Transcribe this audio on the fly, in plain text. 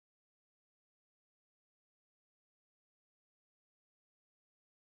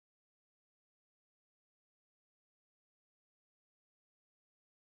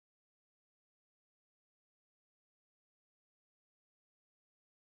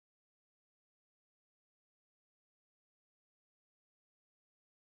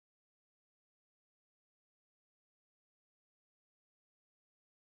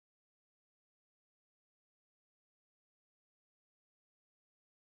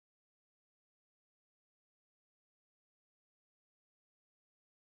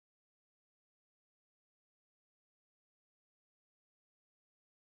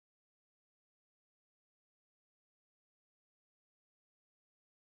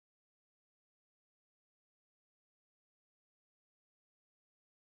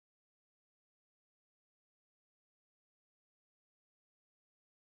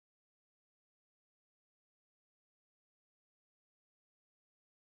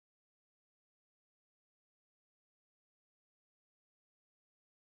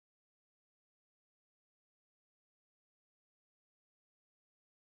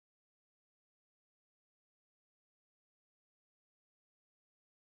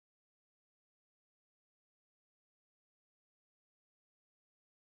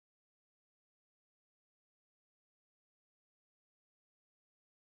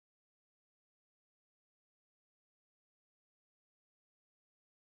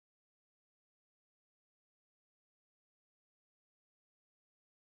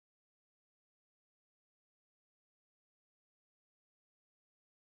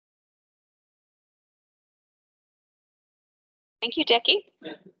Thank you, Jackie.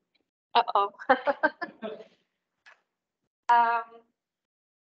 Uh-oh.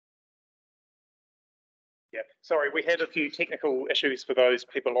 Yeah, sorry, we had a few technical issues for those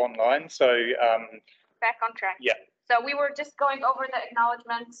people online, so back on track. Yeah. So we were just going over the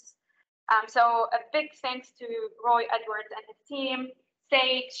acknowledgements. So a big thanks to Roy Edwards and his team,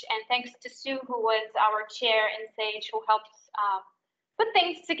 Sage, and thanks to Sue, who was our chair in Sage, who helped put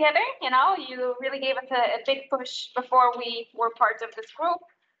things together. You know, you really gave us a big push before we were part of this group.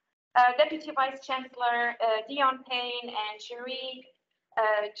 Deputy Vice Chancellor Dion Payne and Cherie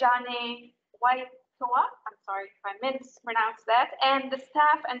Jane Waitoa, I'm sorry if I mispronounced that, and the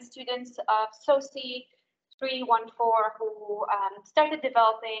staff and students of SOCI 314 who started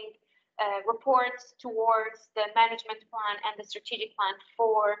developing reports towards the management plan and the strategic plan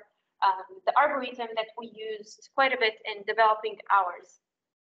for the Arboretum that we used quite a bit in developing ours.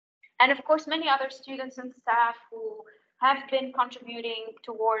 And of course, many other students and staff who have been contributing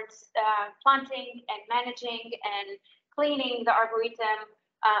towards planting and managing and cleaning the Arboretum.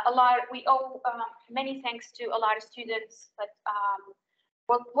 We owe many thanks to a lot of students, but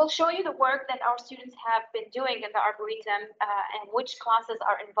we'll show you the work that our students have been doing in the Arboretum and which classes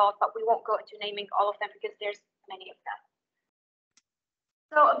are involved, but we won't go into naming all of them because there's many of them.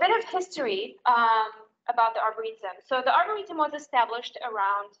 So a bit of history about the Arboretum. So the Arboretum was established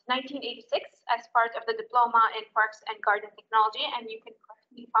around 1986 as part of the Diploma in Parks and Garden Technology, and you can correct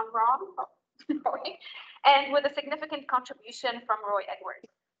me if I'm wrong, and with a significant contribution from Roy Edwards.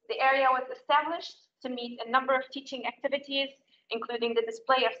 The area was established to meet a number of teaching activities, including the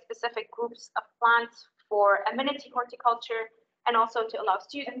display of specific groups of plants for amenity horticulture, and also to allow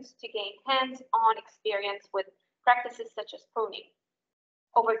students to gain hands-on experience with practices such as pruning.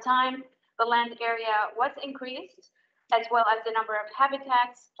 Over time, the land area was increased, as well as the number of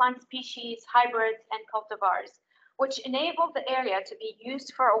habitats, plant species, hybrids, and cultivars, which enabled the area to be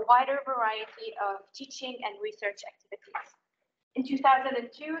used for a wider variety of teaching and research activities. In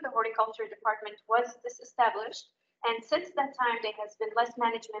 2002, the Horticulture Department was disestablished, and since that time, there has been less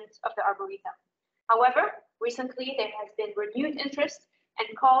management of the Arboretum. However, recently there has been renewed interest and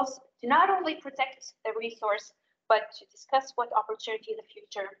calls to not only protect the resource, but to discuss what opportunity the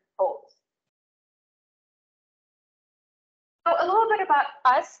future holds. So a little bit about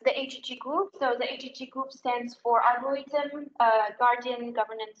us, the AGG Group. So the AGG Group stands for Arboretum Guardian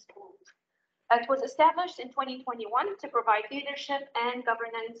Governance Group. It was established in 2021 to provide leadership and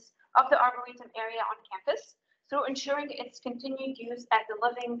governance of the Arboretum area on campus through ensuring its continued use as a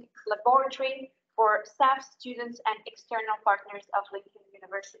living laboratory for staff, students, and external partners of Lincoln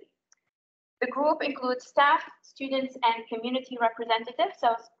University. The group includes staff, students, and community representatives.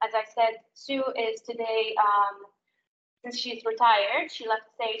 So as I said, Sue is today, since she's retired, she left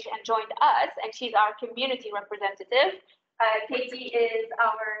Sage and joined us, and she's our community representative. Katie is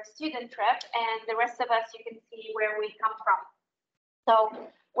our student rep, and the rest of us, you can see where we come from. So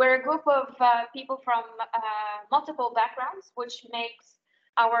we're a group of people from multiple backgrounds, which makes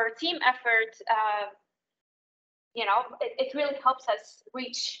our team effort, it really helps us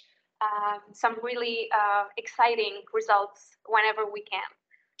reach some really exciting results whenever we can.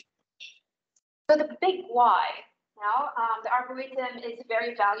 So the big why. Now, the Arboretum is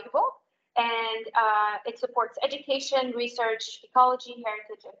very valuable, and it supports education, research, ecology,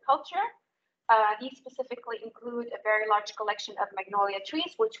 heritage, and culture. These specifically include a very large collection of magnolia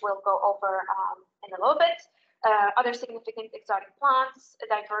trees, which we'll go over in a little bit, other significant exotic plants, a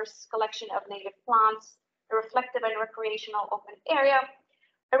diverse collection of native plants, a reflective and recreational open area,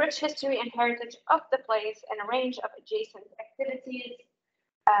 a rich history and heritage of the place, and a range of adjacent activities,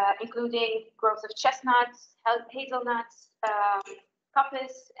 including growth of chestnuts, hazelnuts,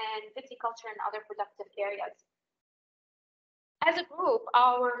 coppice, and viticulture and other productive areas. As a group,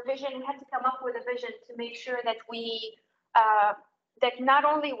 our vision, we had to come up with a vision to make sure that we, that not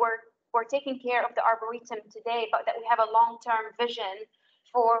only we're taking care of the Arboretum today, but that we have a long-term vision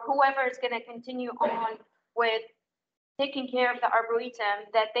for whoever is going to continue on with taking care of the Arboretum,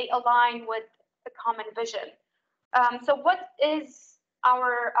 that they align with the common vision. So what is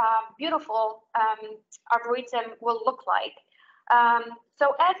our beautiful Arboretum will look like?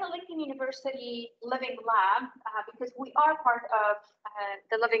 So as a Lincoln University Living Lab, because we are part of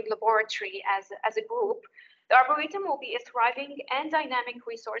the Living Laboratory as a group, the Arboretum will be a thriving and dynamic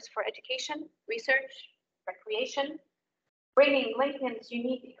resource for education, research, recreation, bringing Lincoln's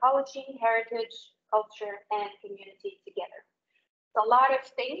unique ecology, heritage, culture, and community together. It's a lot of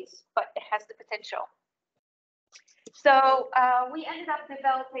things, but it has the potential. So we ended up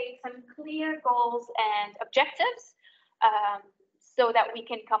developing some clear goals and objectives so that we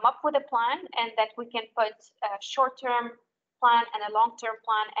can come up with a plan and that we can put short-term, plan and a long-term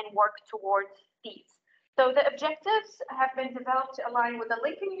plan and work towards these. So the objectives have been developed to align with the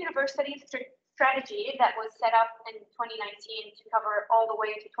Lincoln University strategy that was set up in 2019 to cover all the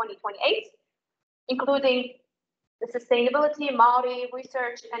way to 2028, including the sustainability, Maori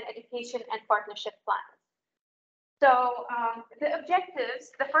research and education and partnership plans. So the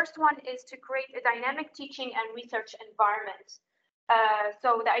objectives, the first one is to create a dynamic teaching and research environment.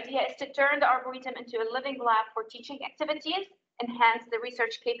 So the idea is to turn the Arboretum into a living lab for teaching activities, enhance the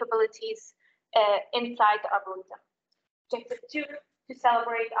research capabilities inside the Arboretum. Objective 2, to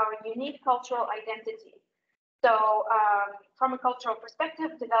celebrate our unique cultural identity. So from a cultural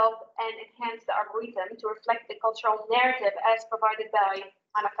perspective, develop and enhance the Arboretum to reflect the cultural narrative as provided by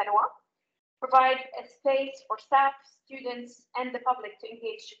Mana Whenua. Provide a space for staff, students, and the public to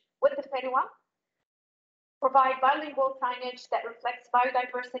engage with the whenua. Provide bilingual signage that reflects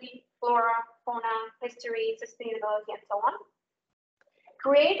biodiversity, flora, fauna, history, sustainability, and so on.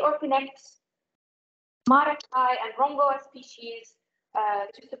 Create or connect Marakai and Rongoa species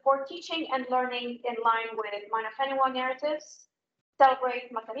to support teaching and learning in line with Mana Whenua narratives. Celebrate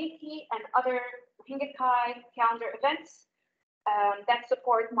Matariki and other Hingakai calendar events that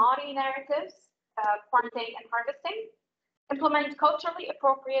support Maori narratives, planting and harvesting. Implement culturally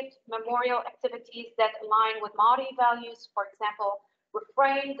appropriate memorial activities that align with Maori values, for example,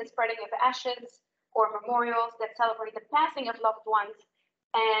 refrain the spreading of ashes, or memorials that celebrate the passing of loved ones,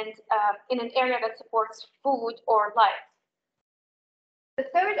 and in an area that supports food or life. The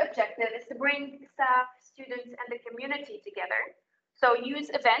third objective is to bring staff, students, and the community together. So use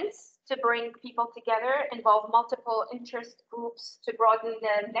events to bring people together, involve multiple interest groups to broaden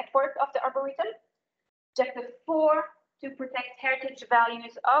the network of the Arboretum. Objective 4, to protect heritage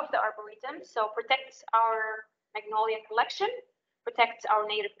values of the Arboretum. So protect our magnolia collection, protect our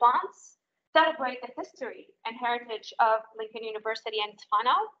native plants, celebrate the history and heritage of Lincoln University and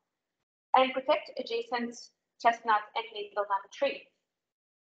Tawhanau, and protect adjacent chestnut and hazelnut trees.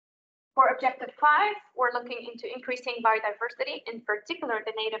 For objective 5, we're looking into increasing biodiversity, in particular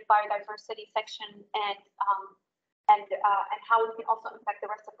the native biodiversity section, and how it can also impact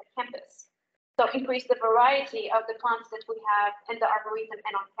the rest of the campus. So increase the variety of the plants that we have in the Arboretum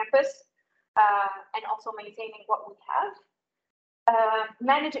and on campus, and also maintaining what we have.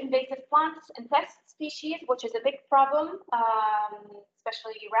 Manage invasive plants and pest species, which is a big problem,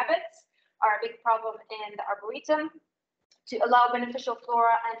 especially rabbits are a big problem in the Arboretum, to allow beneficial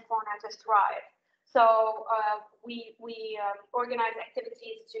flora and fauna to thrive. So we organize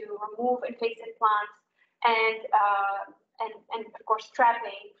activities to remove invasive plants and of course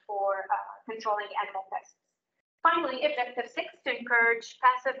trapping for controlling animal pests. Finally, objective 6, to encourage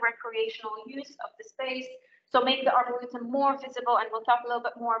passive recreational use of the space. So make the Arboretum more visible, and we'll talk a little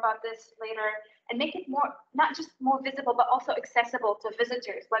bit more about this later, and make it more, not just more visible, but also accessible to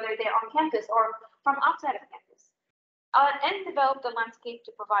visitors, whether they're on campus or from outside of campus. And develop the landscape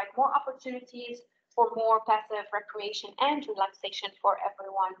to provide more opportunities for more passive recreation and relaxation for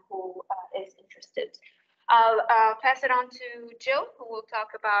everyone who is interested. I'll pass it on to Jill, who will talk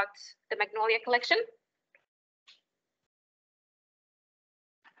about the magnolia collection.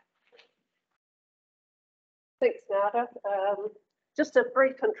 Thanks, Nada. Just a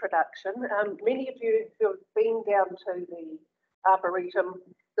brief introduction. Many of you who have been down to the Arboretum,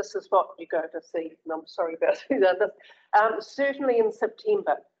 this is what you go to see, and I'm sorry about the others. Certainly in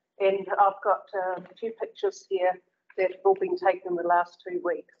September, and I've got a few pictures here that have all been taken in the last 2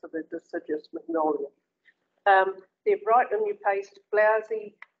 weeks of the deciduous magnolia. They're bright in your face,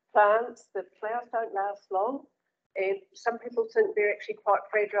 flowersy plants. The flowers don't last long, and some people think they're actually quite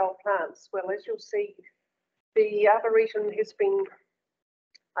fragile plants. Well, as you'll see, the Arboretum has been,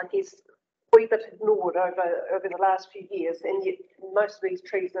 I guess, a wee bit ignored over the last few years, and yet most of these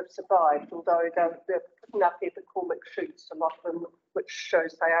trees have survived, although they're picking up epidemic shoots, a lot of them, which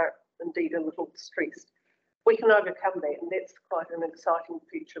shows they are indeed a little distressed. We can overcome that, and that's quite an exciting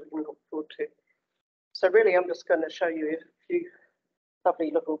future we can look forward to. So really, I'm just going to show you a few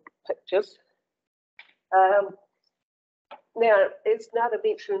lovely little pictures. Now, as Nada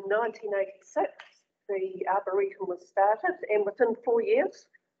mentioned, in 1986, the Arboretum was started, and within 4 years,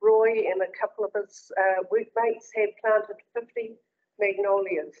 Roy and a couple of his workmates had planted 50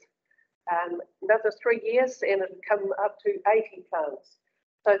 magnolias. Another 3 years, and it had come up to 80 plants.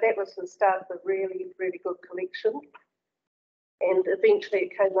 So that was the start of a really, really good collection. And eventually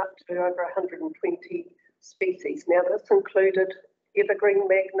it came up to over 120 species. Now this included evergreen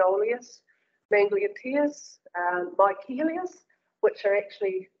magnolias, mangliateas, mycelias, which are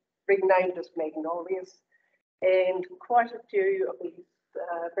actually renamed as magnolias, and quite a few of these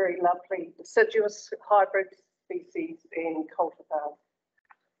very lovely deciduous hybrids species and cultivars.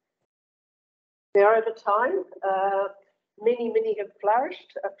 Now, over time, many have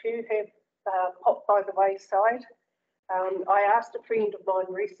flourished. A few have popped by the wayside. I asked a friend of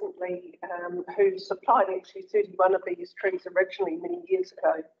mine recently who supplied actually 31 of these trees originally many years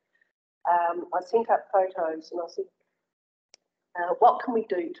ago. I sent up photos and I said, what can we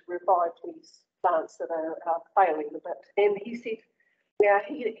do to revive these plants that are failing a bit? And he said, yeah,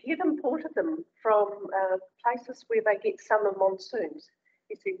 he'd imported them from places where they get summer monsoons.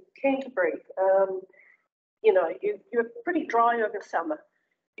 He said, Canterbury, you know, you're pretty dry over summer.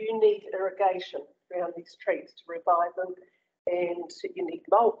 You need irrigation around these trees to revive them, and you need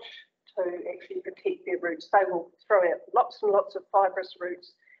mulch to actually protect their roots. They will throw out lots and lots of fibrous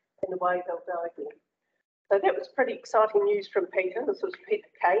roots, and away they'll go again. So that was pretty exciting news from Peter. This was Peter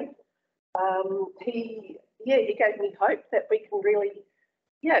Cave. He gave me hope that we can really,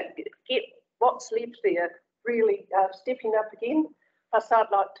 get what's left there really stepping up again. Plus,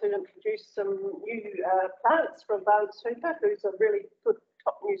 I'd like to introduce some new plants from Barnes Super, who's a really good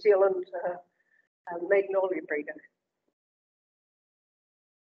top New Zealand magnolia breeder.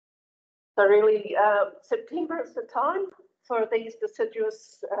 So really, September is the time for these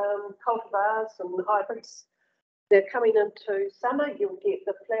deciduous cultivars and hybrids. They're coming into summer. You'll get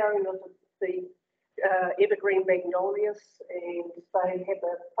the flowering of the evergreen magnolias, and they have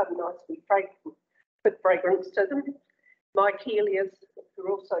quite a nice good fragrance to them. My Keelias, who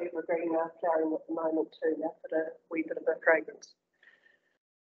are also evergreen, are flowering at the moment too. Now for a wee bit of a fragrance.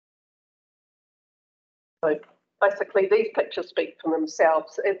 So basically, these pictures speak for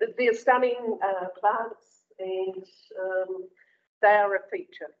themselves. They're stunning plants, and they are a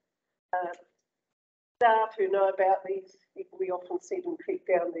feature. Staff who know about these, we often see them creep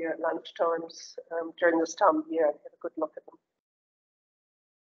down there at lunchtimes during this time of year and have a good look at them.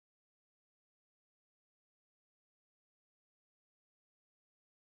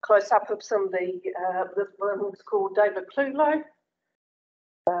 Close up of some of the, this one's called David Clulo.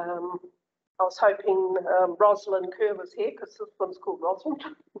 I was hoping Rosalind Kerr was here because this one's called Rosalind.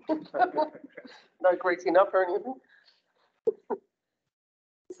 No greasing up or anything.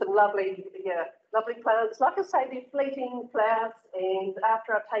 Some lovely plants. Like I say, they're fleeting flowers, and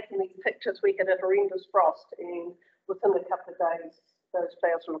after I've taken these pictures, we had a horrendous frost, and within a couple of days, those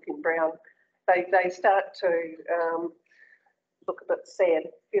flowers are looking brown. They start to look a bit sad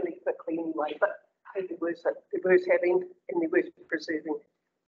fairly quickly anyway, but they're worth it. They're worth having and they're worth preserving.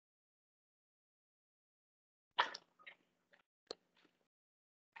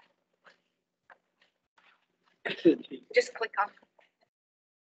 Just click on.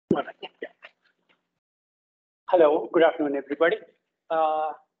 Yeah. Hello, good afternoon, everybody.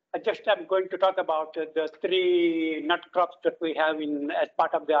 I'm going to talk about the 3 nut crops that we have as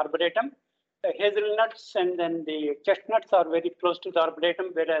part of the Arboretum. The hazelnuts and then the chestnuts are very close to the Arboretum,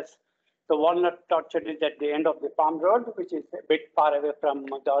 whereas the walnut orchard is at the end of the Palm Road, which is a bit far away from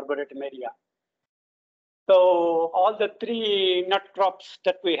the Arboretum area. So all the 3 nut crops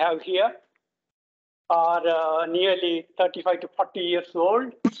that we have here are nearly 35 to 40 years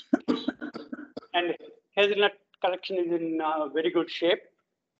old. And hazelnut collection is in very good shape.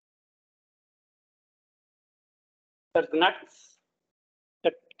 There's nuts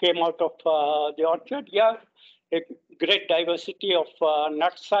that came out of the orchard. Yeah, a great diversity of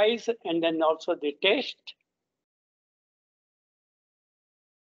nut size and then also the taste.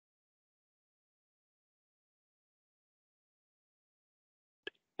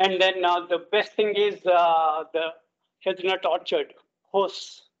 And then the best thing is the hazelnut orchard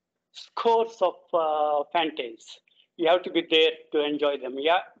hosts scores of fantails. You have to be there to enjoy them.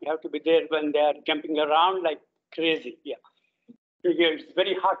 Yeah, you have to be there when they are jumping around like crazy. Yeah, it's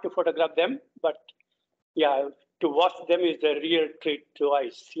very hard to photograph them, but yeah, to watch them is a real treat to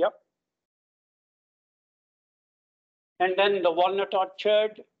eyes. Yeah. And then the walnut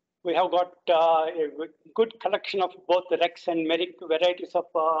orchard, we have got a good collection of both the Rex and Merrick varieties of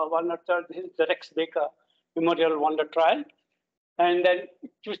walnut. This is the Rex Baker Memorial Walnut Trial. And then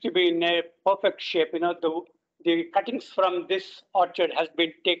it used to be in a perfect shape. You know, the cuttings from this orchard has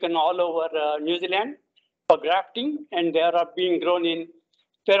been taken all over New Zealand for grafting, and they are being grown in,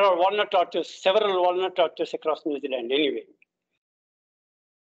 there are walnut orchards, several walnut orchards across New Zealand anyway.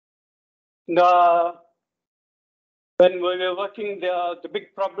 When we were working, the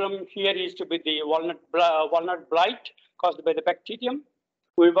big problem here is to be the walnut blight caused by the bacterium.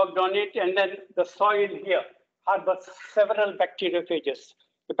 We worked on it, and then the soil here harbors several bacteriophages.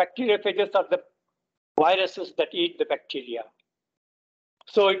 The bacteriophages are the viruses that eat the bacteria.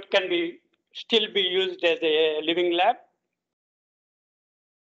 So it can still be used as a living lab.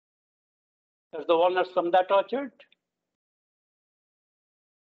 There's the walnuts from that orchard.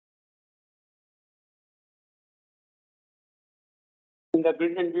 And the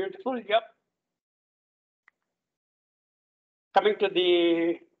green and beautiful, yep. Coming to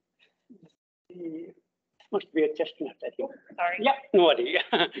the must be a chestnut, I think. Sorry. Yeah, no worry.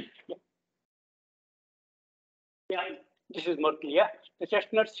 Yeah, this is more clear. The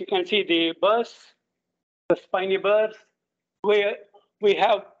chestnuts, you can see the burrs, the spiny burrs. We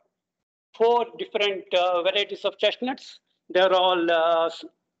have 4 different varieties of chestnuts. They're all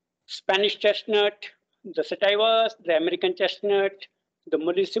Spanish chestnut, the sativas, the American chestnut, the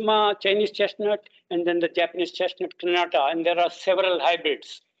Mollissima, Chinese chestnut, and then the Japanese chestnut crenata, and there are several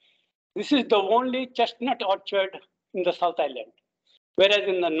hybrids. This is the only chestnut orchard in the South Island. Whereas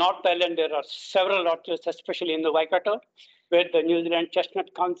in the North Island, there are several orchards, especially in the Waikato, where the New Zealand Chestnut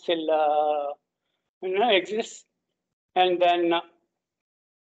Council exists. And then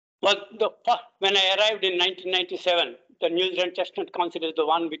when I arrived in 1997, the New Zealand Chestnut Council is the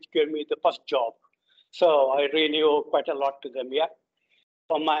one which gave me the first job. So I really owe quite a lot to them, yeah.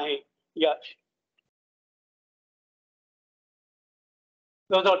 For my, yeah.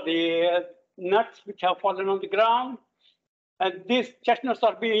 Those are the nuts which have fallen on the ground. And these chestnuts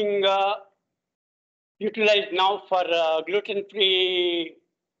are being utilized now for gluten-free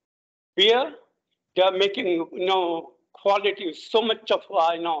beer. They are making, quality, so much of,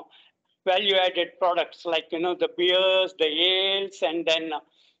 value-added products like, the beers, the ales, and then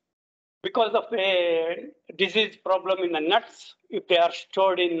because of a disease problem in the nuts, if they are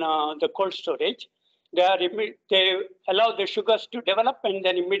stored in the cold storage, they allow the sugars to develop and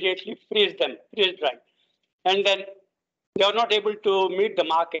then immediately freeze dry. And then they are not able to meet the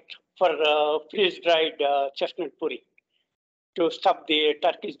market for freeze-dried chestnut puri to stuff the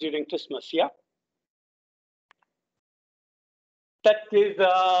turkeys during Christmas, yeah? That is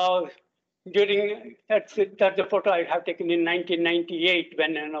that's the photo I have taken in 1998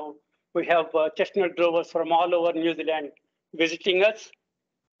 when we have chestnut drovers from all over New Zealand visiting us.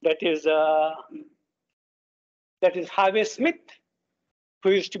 That is Harvey Smith, who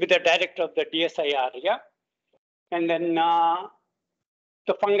used to be the director of the DSIR, yeah? And then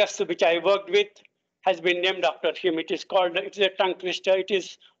the fungus which I worked with has been named after him. It's a tongue twister. It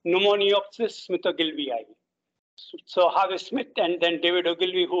is Pneumoniopsis smithogilvii. So Harvey Smith and then David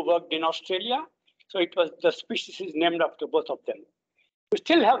Ogilvy, who worked in Australia. So the species is named after both of them. We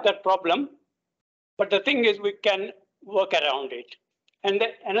still have that problem, but the thing is we can work around it. And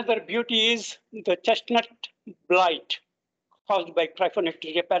another beauty is the chestnut blight caused by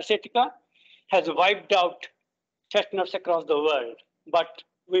Cryphonectria parasitica has wiped out chestnuts across the world, but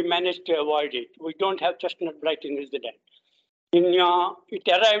we managed to avoid it. We don't have chestnut blight in New Zealand. It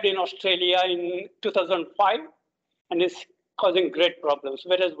arrived in Australia in 2005 and is causing great problems,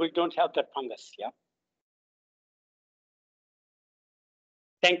 whereas we don't have that fungus, yeah?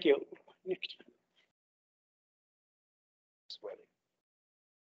 Thank you. Next.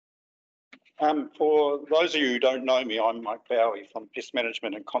 For those of you who don't know me, I'm Mike Bowie from Pest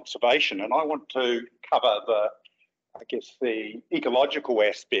Management and Conservation, and I want to cover the ecological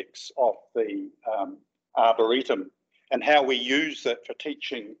aspects of the Arboretum and how we use it for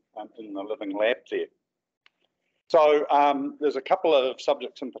teaching in the living lab there. So there's a couple of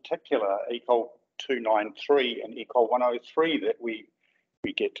subjects in particular, Ecol 293 and Ecol 103, that we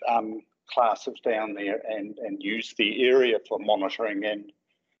get classes down there and use the area for monitoring and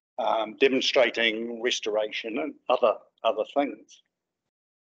demonstrating restoration and other things.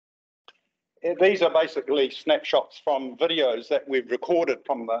 These are basically snapshots from videos that we've recorded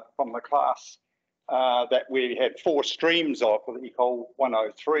from the class that we had 4 streams of for the Ecol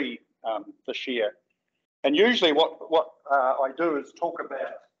 103 this year. And usually what I do is talk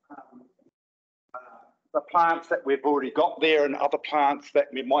about the plants that we've already got there and other plants that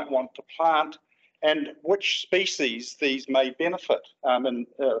we might want to plant, and which species these may benefit.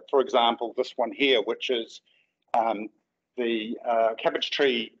 For example, this one here, which is the cabbage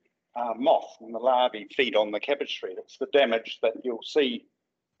tree moth, and the larvae feed on the cabbage tree. It's the damage that you'll see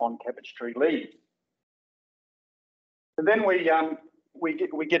on cabbage tree leaves. And then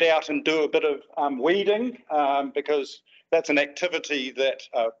we get out and do a bit of weeding because that's an activity that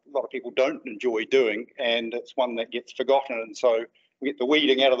a lot of people don't enjoy doing, and it's one that gets forgotten. And so we get the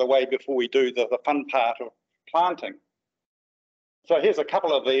weeding out of the way before we do the fun part of planting. So here's a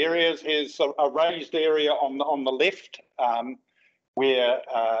couple of the areas. Here's a raised area on the left where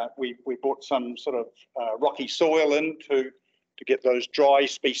we brought some sort of rocky soil in to get those dry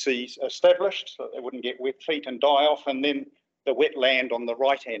species established so they wouldn't get wet feet and die off. And then the wet land on the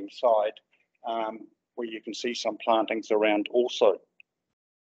right-hand side where you can see some plantings around also.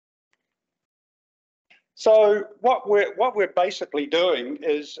 So what we're basically doing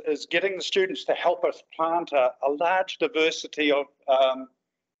is getting the students to help us plant a large diversity of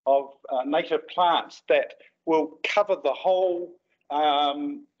native plants that will cover the whole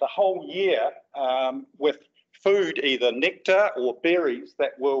year with food, either nectar or berries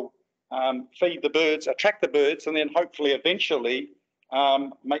that will feed the birds, attract the birds, and then hopefully eventually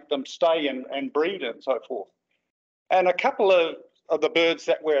make them stay and breed and so forth. And a couple of the birds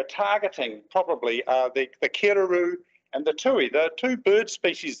that we're targeting probably are the kereroo and the tui. They're two bird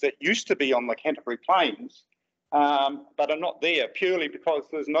species that used to be on the Canterbury Plains, but are not there purely because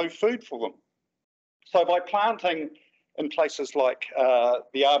there's no food for them. So by planting in places like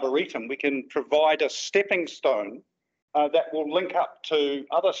the Arboretum, we can provide a stepping stone that will link up to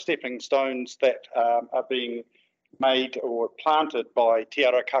other stepping stones that are being made or planted by Te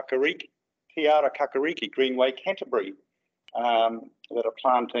Ara Kakariki Greenway Canterbury, that are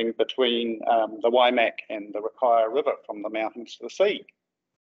planting between the Waimak and the Rakaia River from the mountains to the sea.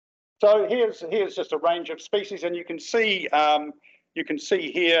 So here's just a range of species, and you can see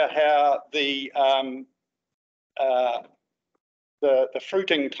here how the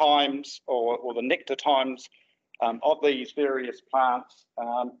fruiting times or the nectar times of these various plants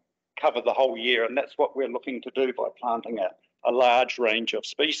cover the whole year, and that's what we're looking to do by planting a large range of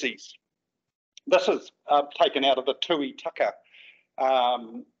species. This is taken out of the Tui Tuka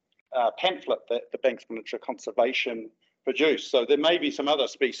pamphlet that the Banks Peninsula Conservation produced. So there may be some other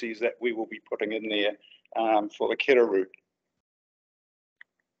species that we will be putting in there for the kereroo.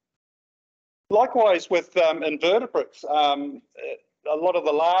 Likewise with invertebrates, a lot of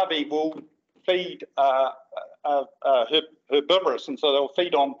the larvae will feed herbivorous, and so they'll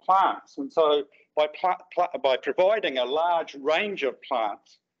feed on plants. And so by providing a large range of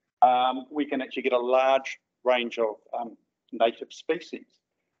plants, we can actually get a large range of native species.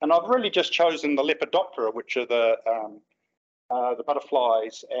 And I've really just chosen the Lepidoptera, which are the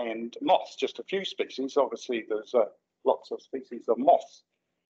butterflies and moths, just a few species. Obviously, there's lots of species of moths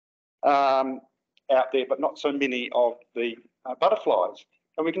out there, but not so many of the butterflies.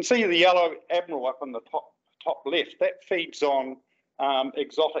 And we can see the yellow admiral up on the top left. That feeds on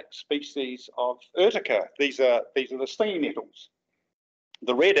exotic species of urtica. These are the stinging nettles.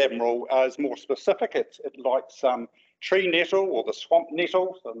 The red admiral is more specific. It likes tree nettle or the swamp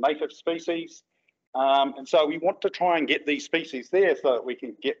nettle, the native species. And so we want to try and get these species there so that we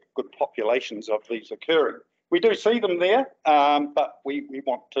can get good populations of these occurring. We do see them there, but we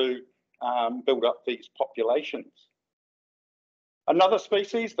want to build up these populations. Another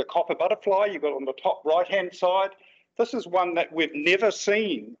species, the copper butterfly, you've got on the top right-hand side. This is one that we've never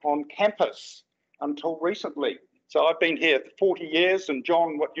seen on campus until recently. So I've been here 40 years, and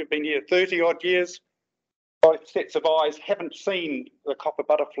John, you've been here 30 odd years. Both sets of eyes haven't seen the copper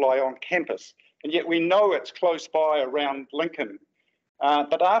butterfly on campus, and yet we know it's close by around Lincoln.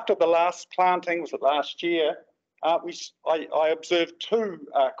 But after the last planting, was it last year, I observed two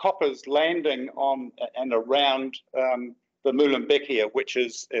coppers landing on and around the Muhlenbeckia, which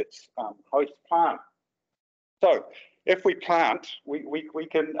is its host plant. So if we plant, we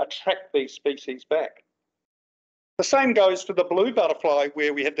can attract these species back. The same goes for the blue butterfly,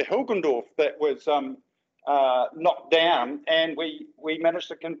 where we had the Hilgendorf that was knocked down, and we managed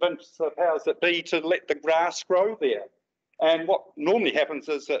to convince the powers that be to let the grass grow there. And what normally happens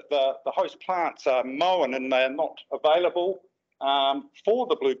is that the host plants are mown and they're not available for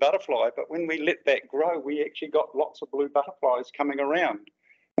the blue butterfly, but when we let that grow, we actually got lots of blue butterflies coming around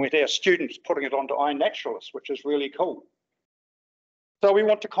with our students putting it onto iNaturalist, which is really cool. So we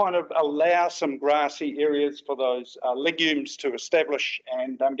want to kind of allow some grassy areas for those legumes to establish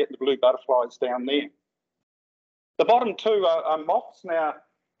and get the blue butterflies down there. The bottom two are moths. Now,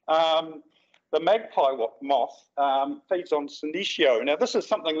 the magpie moth feeds on senecio. Now, this is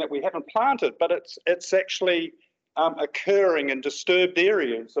something that we haven't planted, but it's actually occurring in disturbed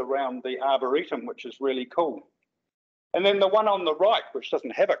areas around the Arboretum, which is really cool. And then the one on the right, which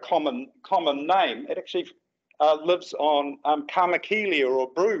doesn't have a common name, it actually lives on Carmachelia or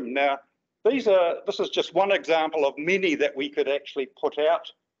broom. Now, this is just one example of many that we could actually put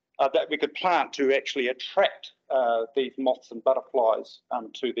out, that we could plant to actually attract these moths and butterflies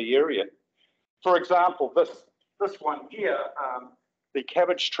to the area. For example, this one here, the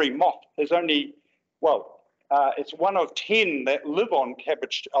cabbage tree moth, is only, it's one of 10 that live on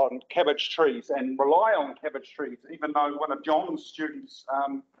cabbage trees and rely on cabbage trees, even though one of John's students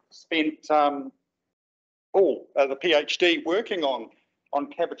spent the PhD working on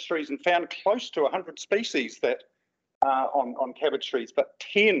cabbage trees and found close to 100 species that on cabbage trees, but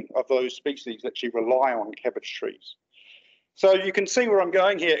 10 of those species actually rely on cabbage trees. So you can see where I'm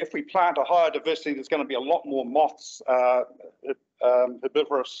going here. If we plant a higher diversity, there's going to be a lot more moths,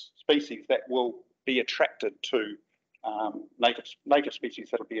 herbivorous species that will be attracted to native species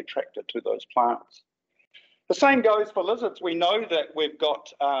that will be attracted to those plants. The same goes for lizards. We know that we've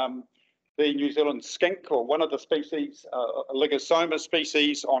got the New Zealand skink, or one of the species, a Ligosoma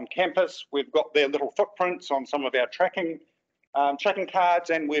species on campus. We've got their little footprints on some of our tracking cards,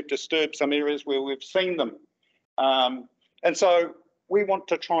 and we've disturbed some areas where we've seen them. And so we want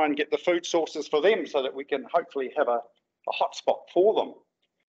to try and get the food sources for them so that we can hopefully have a hotspot for them.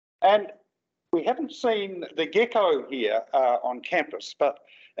 And we haven't seen the gecko here on campus, but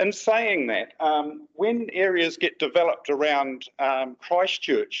in saying that, when areas get developed around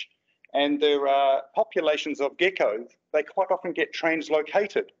Christchurch and there are populations of geckos, they quite often get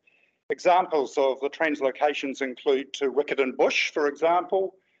translocated. Examples of the translocations include to Riccarton Bush, for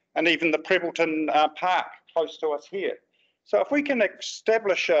example, and even the Prebbleton Park close to us here. So if we can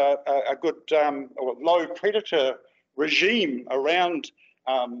establish a good or low predator regime around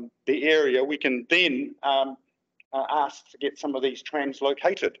the area, we can then ask to get some of these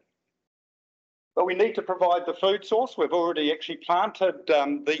translocated. But we need to provide the food source. We've already actually planted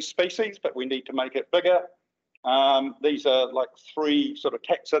these species, but we need to make it bigger. These are like 3 sort of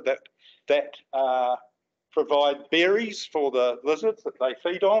taxa that provide berries for the lizards that they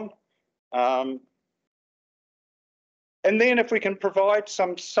feed on. And then if we can provide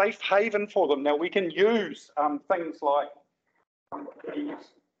some safe haven for them, now we can use things like these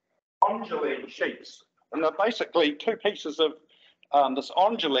onduline sheets. And they're basically 2 pieces of this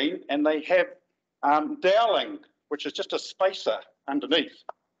onduline, and they have dowling, which is just a spacer underneath.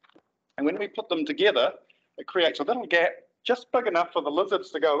 And when we put them together, it creates a little gap just big enough for the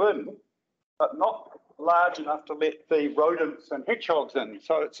lizards to go in, but not large enough to let the rodents and hedgehogs in.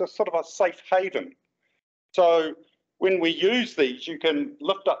 So it's a sort of a safe haven. So when we use these, you can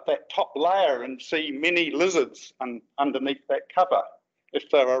lift up that top layer and see many lizards underneath that cover if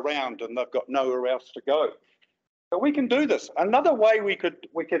they're around and they've got nowhere else to go. So we can do this. Another way we could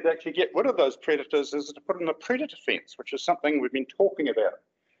actually get rid of those predators is to put in a predator fence, which is something we've been talking about.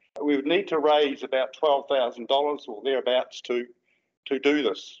 We would need to raise about $12,000 or thereabouts to do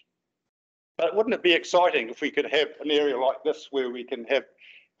this. But wouldn't it be exciting if we could have an area like this where we can have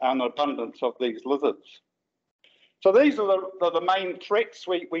an abundance of these lizards? So these are the main threats.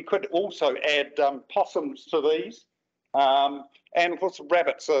 We could also add possums to these. And of course,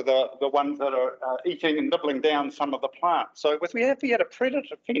 rabbits are the ones that are eating and nibbling down some of the plants. So if we had a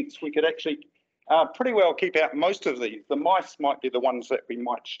predator fence, we could actually pretty well keep out most of these. The mice might be the ones that we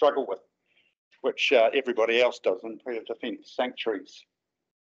might struggle with, which everybody else does in predator fence sanctuaries.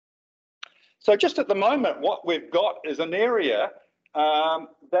 So just at the moment, what we've got is an area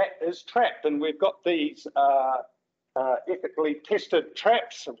that is trapped, and we've got these ethically tested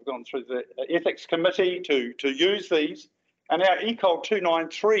traps. We've gone through the ethics committee to use these, and our ECOL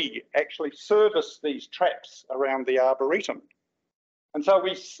 293 actually service these traps around the Arboretum. And so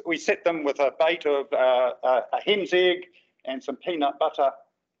we set them with a bait of a hen's egg and some peanut butter,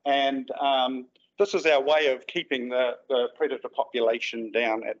 and this is our way of keeping the predator population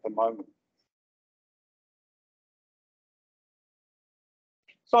down at the moment.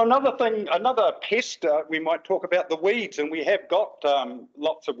 So another pest, we might talk about the weeds, and we have got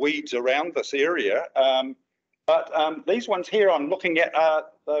lots of weeds around this area. But these ones here I'm looking at are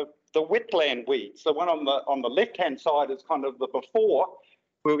the wetland weeds. The one on the left-hand side is kind of the before,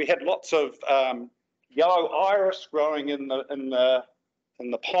 where we had lots of yellow iris growing in the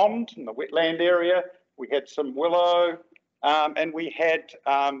pond, in the wetland area. We had some willow, and we had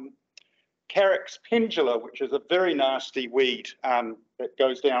Carex pendula, which is a very nasty weed that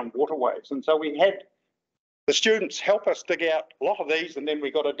goes down waterways. And so we had the students help us dig out a lot of these, and then we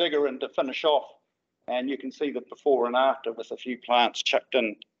got a digger in to finish off. And you can see the before and after with a few plants chucked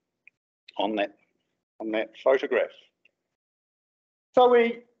in on that photograph. So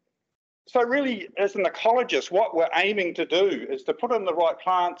really, as an ecologist, what we're aiming to do is to put in the right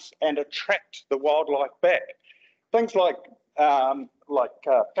plants and attract the wildlife back. Things like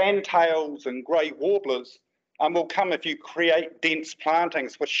fantails and grey warblers will come if you create dense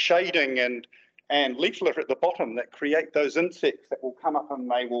plantings with shading and leaf litter at the bottom that create those insects that will come up and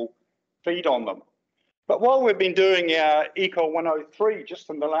they will feed on them. But while we've been doing our ECOL 103 just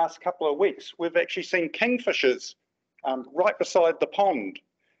in the last couple of weeks, we've actually seen kingfishers right beside the pond.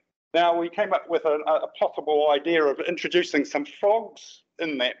 Now, we came up with a possible idea of introducing some frogs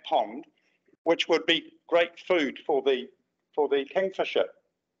in that pond, which would be great food for the kingfisher.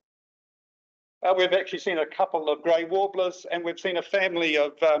 We've actually seen a couple of grey warblers, and we've seen a family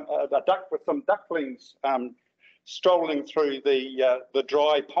of a duck with some ducklings strolling through the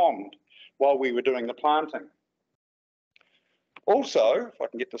dry pond while we were doing the planting. Also, if I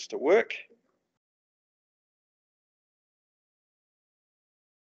can get this to work,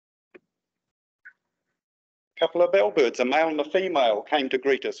 a couple of bellbirds, a male and a female, came to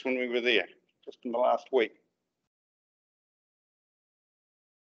greet us when we were there just in the last week.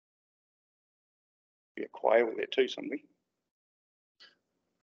 Be a quail there too somewhere.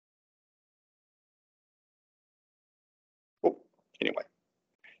 Oh, anyway,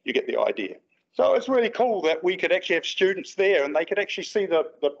 you get the idea. So it's really cool that we could actually have students there and they could actually see the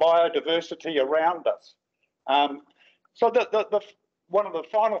biodiversity around us. So one of the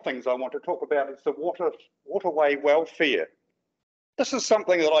final things I want to talk about is the waterway welfare. This is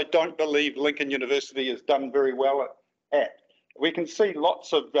something that I don't believe Lincoln University has done very well at. We can see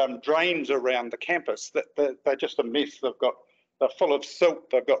lots of drains around the campus that they're just a mess. They're full of silt,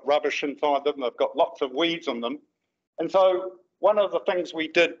 they've got rubbish inside them, they've got lots of weeds on them. And so one of the things we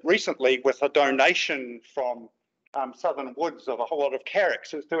did recently with a donation from Southern Woods of a whole lot of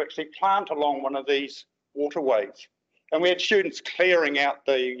carracks is to actually plant along one of these waterways. And we had students clearing out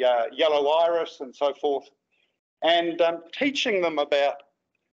the yellow iris and so forth, and teaching them about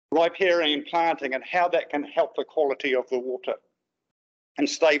riparian and planting and how that can help the quality of the water and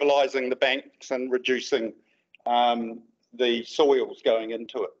stabilising the banks and reducing the soils going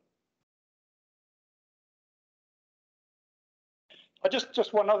into it.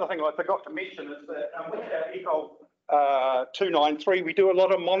 Just one other thing I forgot to mention is that with our Ecol 293, we do a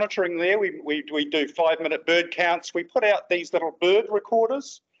lot of monitoring there. We do 5-minute bird counts. We put out these little bird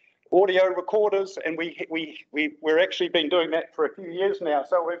recorders, audio recorders, and we're actually been doing that for a few years now.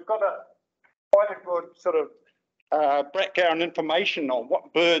 So we've got quite a good sort of background information on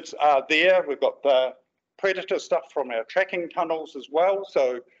what birds are there. We've got the predator stuff from our tracking tunnels as well.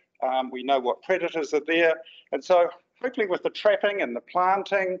 So we know what predators are there. And so hopefully with the trapping and the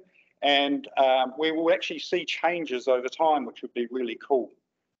planting, and we will actually see changes over time, which would be really cool.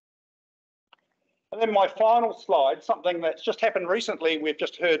 And then my final slide, something that's just happened recently, we've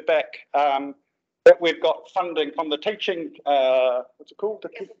just heard back that we've got funding from the teaching, what's it called? The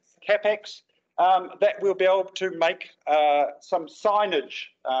CapEx, that we'll be able to make some signage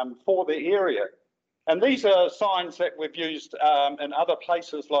for the area. And these are signs that we've used in other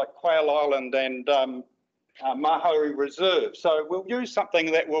places like Quail Island and Maho Reserve. So we'll use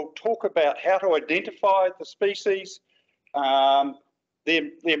something that will talk about how to identify the species,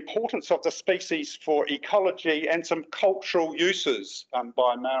 the importance of the species for ecology, and some cultural uses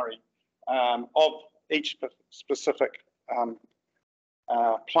by Maori of each specific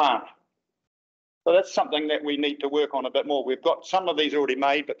plant. So that's something that we need to work on a bit more. We've got some of these already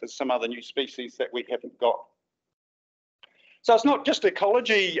made, but there's some other new species that we haven't got. So it's not just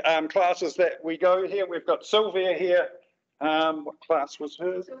ecology classes that we go here. We've got Sylvia here. What class was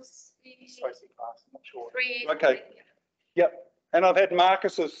hers? Soci class, I'm not sure. Okay. Yep. And I've had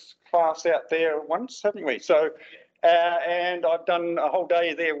Marcus's class out there once, haven't we? So, and I've done a whole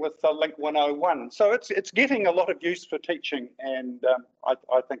day there with Link 101. So it's getting a lot of use for teaching, and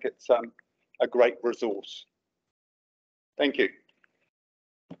I think it's a great resource. Thank you.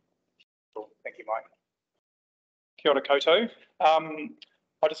 Cool. Thank you, Mike. Kia ora koutou.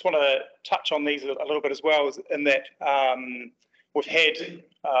 I just want to touch on these a little bit as well, in that we've had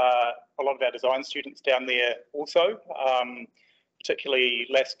a lot of our design students down there also, particularly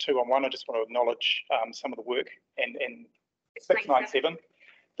last 2-on-1. I just want to acknowledge some of the work and 697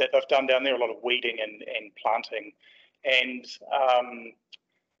 that they've done down there, a lot of weeding and planting. And,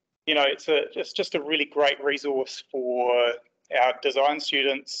 you know, it's just a really great resource for our design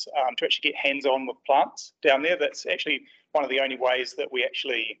students to actually get hands-on with plants down there. That's actually one of the only ways that we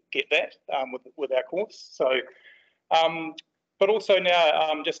actually get that with our course. So, but also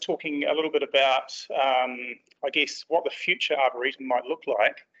now just talking a little bit about, I guess, what the future Arboretum might look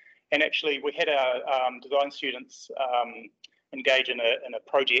like. And actually we had our design students engage in a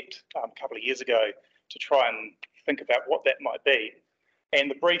project a couple of years ago to try and think about what that might be. And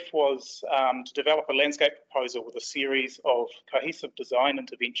the brief was to develop a landscape proposal with a series of cohesive design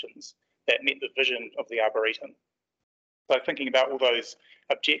interventions that met the vision of the Arboretum. So thinking about all those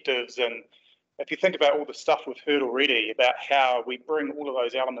objectives, and if you think about all the stuff we've heard already about how we bring all of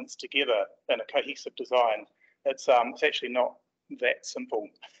those elements together in a cohesive design, it's actually not that simple.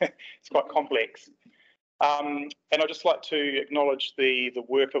 It's quite complex. And I'd just like to acknowledge the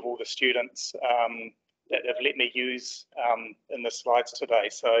work of all the students that have let me use in the slides today.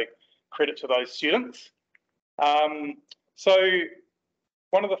 So credit to those students. So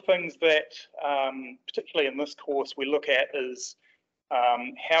one of the things that, particularly in this course, we look at is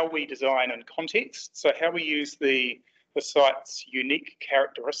how we design in context, so how we use the site's unique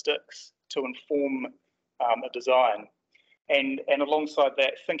characteristics to inform a design. And alongside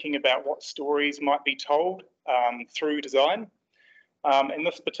that, thinking about what stories might be told through design. In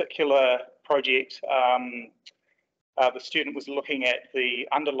this particular project, the student was looking at the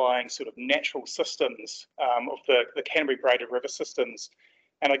underlying sort of natural systems of the Canterbury Braided River systems.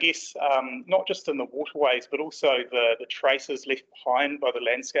 And I guess not just in the waterways, but also the traces left behind by the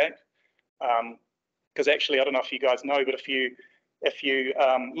landscape. Because actually, I don't know if you guys know, but if you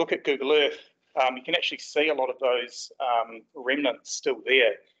look at Google Earth, you can actually see a lot of those remnants still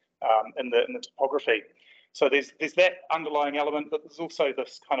there in the topography. So there's that underlying element, but there's also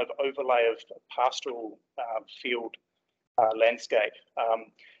this kind of overlay of pastoral field landscape.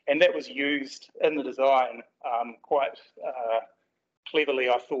 And that was used in the design quite cleverly,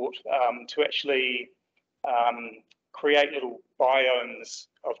 I thought, to actually create little biomes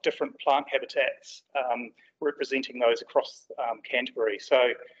of different plant habitats, representing those across Canterbury.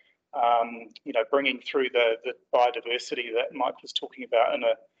 So, you know, bringing through the biodiversity that Mike was talking about in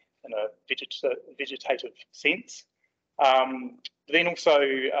a vegetative sense. Then also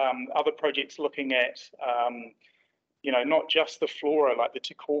other projects looking at, you know, not just the flora like the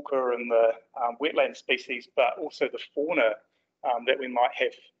tikorka and the wetland species, but also the fauna that we might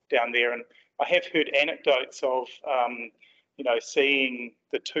have down there. And I have heard anecdotes of, you know, seeing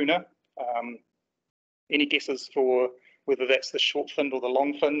the tuna. Any guesses for whether that's the short-finned or the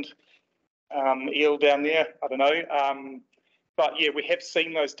long-finned eel down there? I don't know. But yeah, we have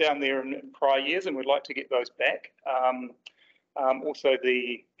seen those down there in prior years, and we'd like to get those back. Also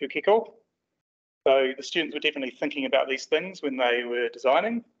the pukeko. So the students were definitely thinking about these things when they were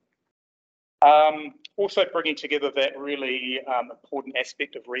designing. Also bringing together that really important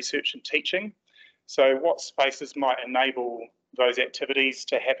aspect of research and teaching. So what spaces might enable those activities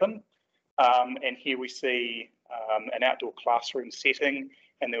to happen? And here we see an outdoor classroom setting,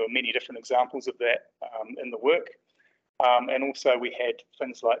 and there were many different examples of that in the work. And also we had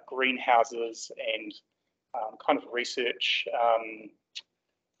things like greenhouses and kind of research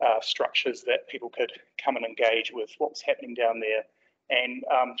structures that people could come and engage with what was happening down there. And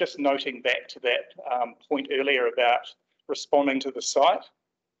just noting back to that point earlier about responding to the site,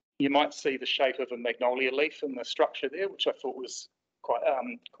 you might see the shape of a magnolia leaf in the structure there, which I thought was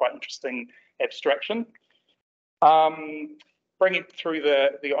quite interesting abstraction. Bringing through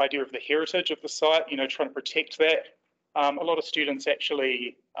the idea of the heritage of the site, you know, trying to protect that. A lot of students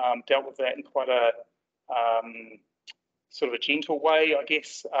actually dealt with that in quite a sort of a gentle way, I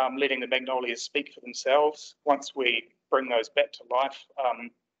guess, letting the magnolias speak for themselves. Once we bring those back to life,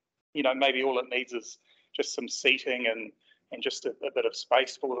 you know, maybe all it needs is just some seating and just a bit of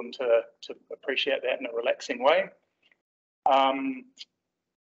space for them to appreciate that in a relaxing way.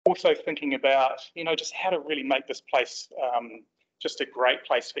 Also thinking about, you know, just how to really make this place just a great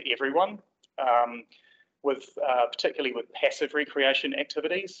place for everyone, particularly with passive recreation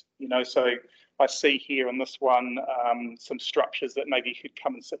activities. You know, so I see here in this one some structures that maybe you could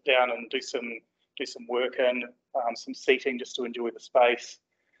come and sit down and do some work in, some seating just to enjoy the space,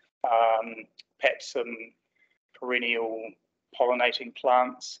 perhaps some perennial pollinating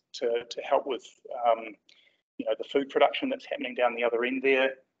plants to help with you know, the food production that's happening down the other end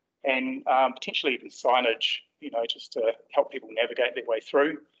there, and potentially even signage, you know, just to help people navigate their way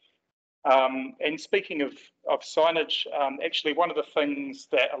through. And speaking of signage, actually one of the things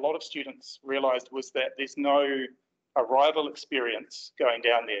that a lot of students realised was that there's no arrival experience going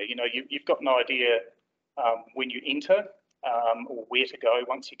down there. You know, you've got no idea when you enter or where to go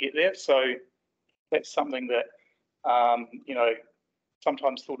once you get there. So that's something that, you know,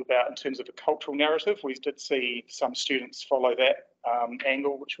 sometimes thought about in terms of a cultural narrative. We did see some students follow that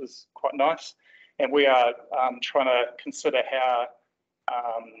angle, which was quite nice. And we are trying to consider how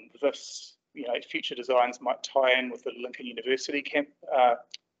this, you know, future designs might tie in with the Lincoln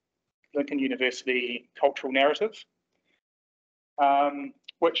University cultural narrative.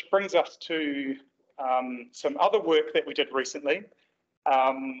 Which brings us to some other work that we did recently.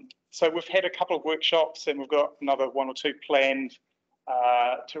 So we've had a couple of workshops, and we've got another one or two planned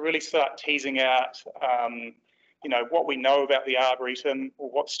to really start teasing out, you know, what we know about the Arboretum, or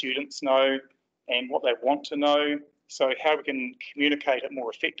what students know and what they want to know. So how we can communicate it more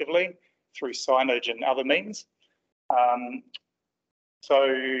effectively through signage and other means.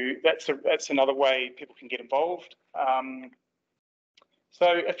 So that's another way people can get involved. So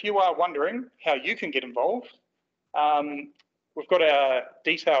if you are wondering how you can get involved, we've got our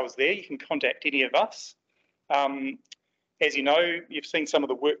details there. You can contact any of us. As you know, you've seen some of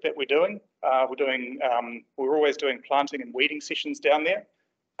the work that we're doing. We're always doing planting and weeding sessions down there.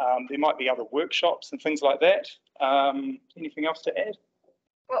 There might be other workshops and things like that. Anything else to add?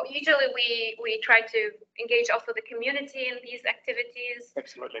 Well, usually we try to engage also the community in these activities.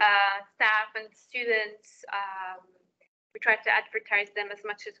 Absolutely. Staff and students. We try to advertise them as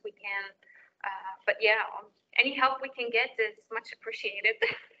much as we can. But yeah, any help we can get is much appreciated.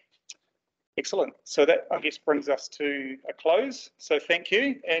 Excellent. So that, I guess, brings us to a close. So thank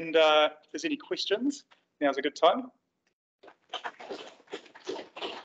you. And if there's any questions, now's a good time.